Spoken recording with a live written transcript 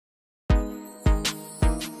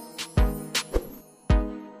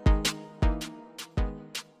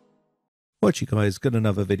Right, you guys, got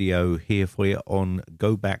another video here for you on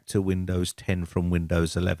go back to Windows 10 from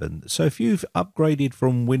Windows 11. So if you've upgraded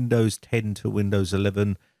from Windows 10 to Windows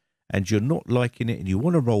 11 and you're not liking it and you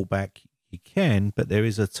want to roll back, you can, but there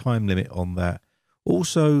is a time limit on that.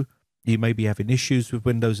 Also, you may be having issues with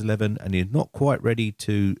Windows 11 and you're not quite ready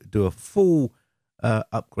to do a full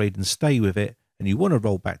upgrade and stay with it, and you want to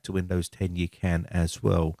roll back to Windows 10, you can as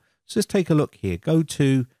well. So let's take a look here. Go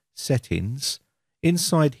to Settings.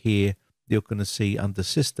 Inside here, you're going to see under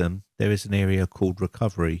System, there is an area called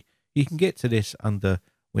Recovery. You can get to this under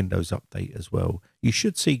Windows Update as well. You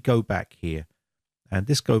should see Go Back here. And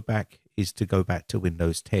this Go Back is to go back to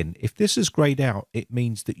Windows 10. If this is grayed out, it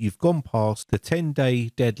means that you've gone past the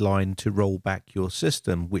 10-day deadline to roll back your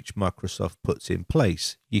system, which Microsoft puts in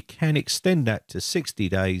place. You can extend that to 60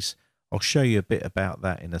 days. I'll show you a bit about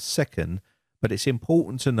that in a second. But it's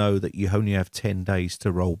important to know that you only have 10 days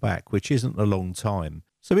to roll back, which isn't a long time.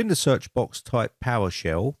 So in the search box, type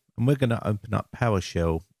PowerShell, and we're going to open up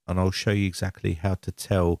PowerShell, and I'll show you exactly how to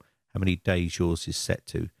tell how many days yours is set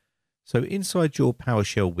to. So inside your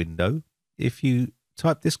PowerShell window, if you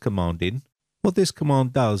type this command in, what this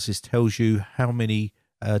command does is tells you how many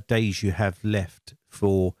days you have left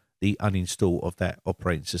for the uninstall of that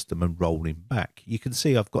operating system and rolling back. You can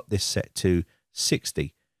see I've got this set to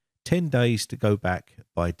 60. 10 days to go back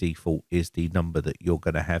by default is the number that you're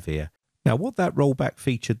going to have here. Now, what that rollback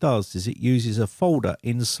feature does is it uses a folder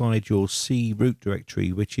inside your C root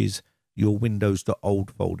directory, which is your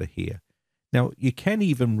windows.old folder here. Now, you can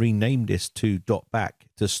even rename this to .back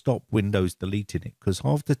to stop Windows deleting it, because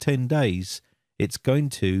after 10 days, it's going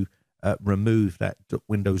to remove that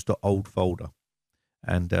windows.old folder.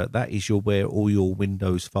 And that is where all your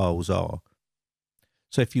Windows files are.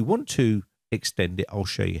 So if you want to extend it, I'll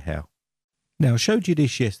show you how. Now, I showed you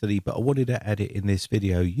this yesterday, but I wanted to add it in this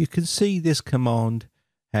video. You can see this command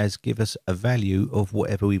has given us a value of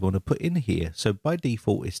whatever we want to put in here. So by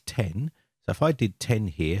default, it's 10. So if I did 10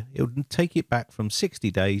 here, it would take it back from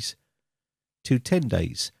 60 days to 10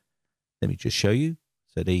 days. Let me just show you.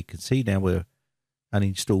 So there you can see now we're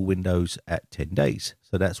uninstall Windows at 10 days.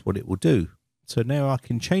 So that's what it will do. So now I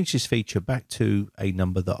can change this feature back to a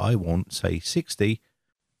number that I want, say 60.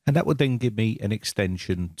 And that would then give me an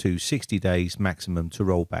extension to 60 days maximum to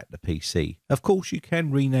roll back the PC. Of course, you can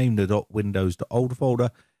rename the .windows.old folder,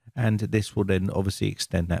 and this will then obviously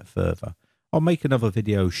extend that further. I'll make another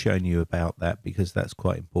video showing you about that because that's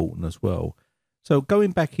quite important as well. So going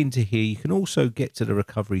back into here, you can also get to the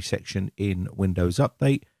recovery section in Windows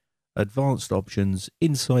Update, Advanced Options.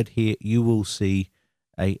 Inside here, you will see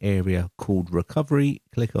an area called Recovery.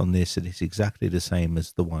 Click on this, and it's exactly the same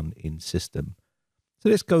as the one in System. So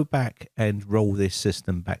let's go back and roll this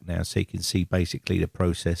system back now so you can see basically the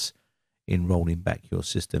process in rolling back your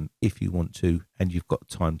system if you want to, and you've got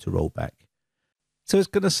time to roll back. So it's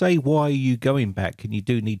going to say, why are you going back? And you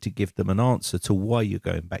do need to give them an answer to why you're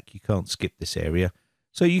going back. You can't skip this area.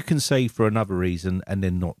 So you can say for another reason and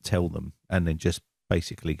then not tell them and then just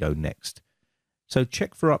basically go next. So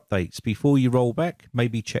check for updates before you roll back,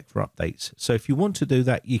 maybe check for updates. So if you want to do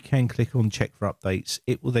that, you can click on check for updates.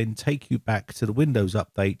 It will then take you back to the Windows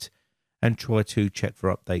Update and try to check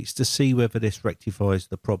for updates to see whether this rectifies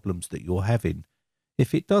the problems that you're having.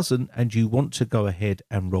 If it doesn't and you want to go ahead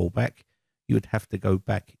and roll back, you would have to go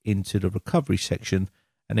back into the recovery section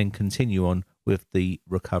and then continue on with the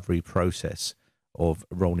recovery process of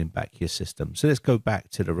rolling back your system. So let's go back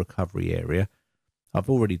to the recovery area. I've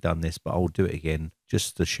already done this, but I'll do it again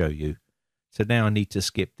just to show you. So now I need to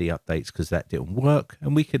skip the updates because that didn't work.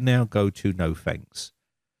 And we can now go to no thanks.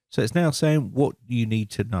 So it's now saying what you need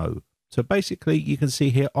to know. So basically you can see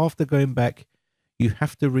here, after going back, you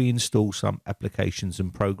have to reinstall some applications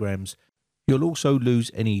and programs. You'll also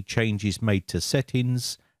lose any changes made to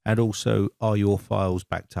settings, and also are your files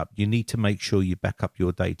backed up. You need to make sure you back up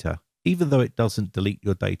your data. Even though it doesn't delete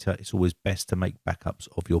your data, it's always best to make backups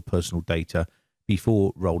of your personal data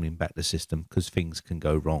before rolling back the system, because things can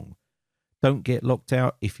go wrong. Don't get locked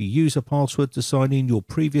out. If you use a password to sign in your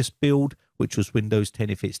previous build, which was Windows 10,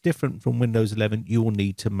 if it's different from Windows 11, you will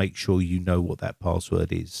need to make sure you know what that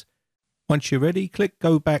password is. Once you're ready, click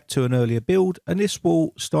go back to an earlier build, and this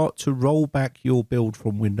will start to roll back your build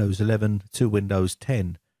from Windows 11 to Windows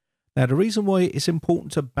 10. Now, the reason why it's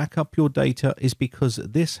important to back up your data is because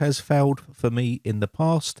this has failed for me in the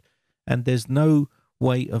past, and there's no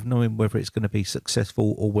way of knowing whether it's going to be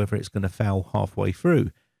successful or whether it's going to fail halfway through.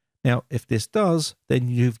 Now, if this does, then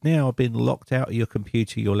you've now been locked out of your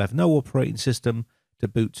computer. You'll have no operating system to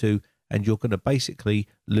boot to, and you're going to basically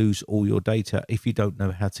lose all your data if you don't know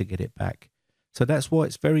how to get it back. So that's why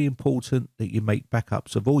it's very important that you make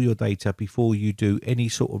backups of all your data before you do any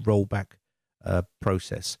sort of rollback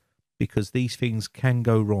process, because these things can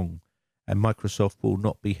go wrong and Microsoft will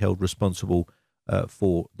not be held responsible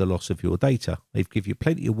for the loss of your data. They've given you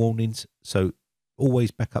plenty of warnings, so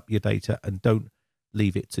always back up your data and don't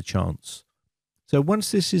leave it to chance. So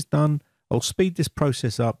once this is done, I'll speed this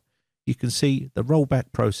process up. You can see the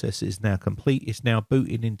rollback process is now complete. It's now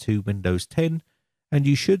booting into Windows 10, and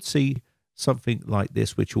you should see something like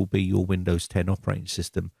this, which will be your Windows 10 operating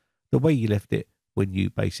system, the way you left it when you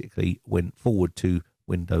basically went forward to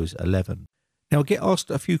Windows 11. Now, I get asked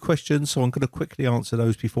a few questions, so I'm going to quickly answer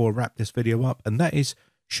those before I wrap this video up, and that is,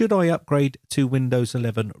 should I upgrade to Windows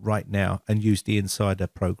 11 right now and use the Insider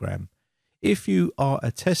program? If you are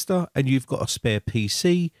a tester and you've got a spare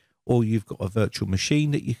PC, or you've got a virtual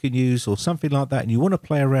machine that you can use or something like that, and you want to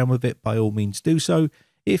play around with it, by all means do so.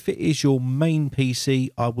 If it is your main PC,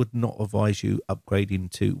 I would not advise you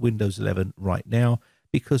upgrading to Windows 11 right now,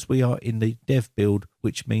 because we are in the dev build,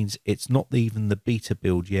 which means it's not even the beta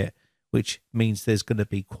build yet, which means there's going to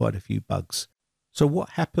be quite a few bugs. So what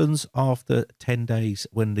happens after 10 days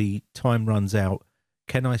when the time runs out?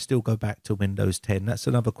 Can I still go back to Windows 10? That's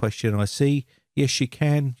another question I see. Yes, you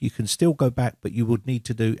can. You can still go back, but you would need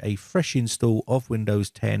to do a fresh install of Windows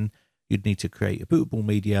 10. You'd need to create a bootable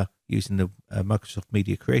media using the Microsoft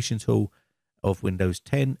Media Creation tool of Windows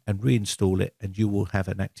 10 and reinstall it, and you will have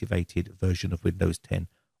an activated version of Windows 10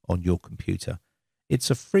 on your computer. It's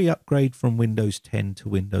a free upgrade from Windows 10 to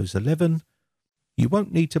Windows 11. You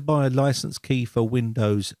won't need to buy a license key for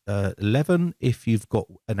Windows 11 if you've got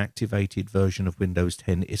an activated version of Windows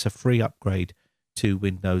 10. It's a free upgrade to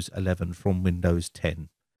Windows 11 from Windows 10.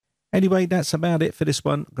 Anyway, that's about it for this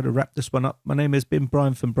one. I'm going to wrap this one up. My name has been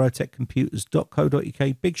Brian from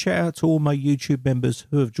brotechcomputers.co.uk. Big shout out to all my YouTube members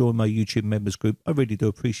who have joined my YouTube members group. I really do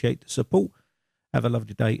appreciate the support. Have a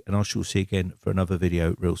lovely day, and I shall see you again for another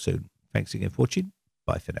video real soon. Thanks again for watching.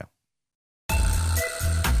 Bye for now.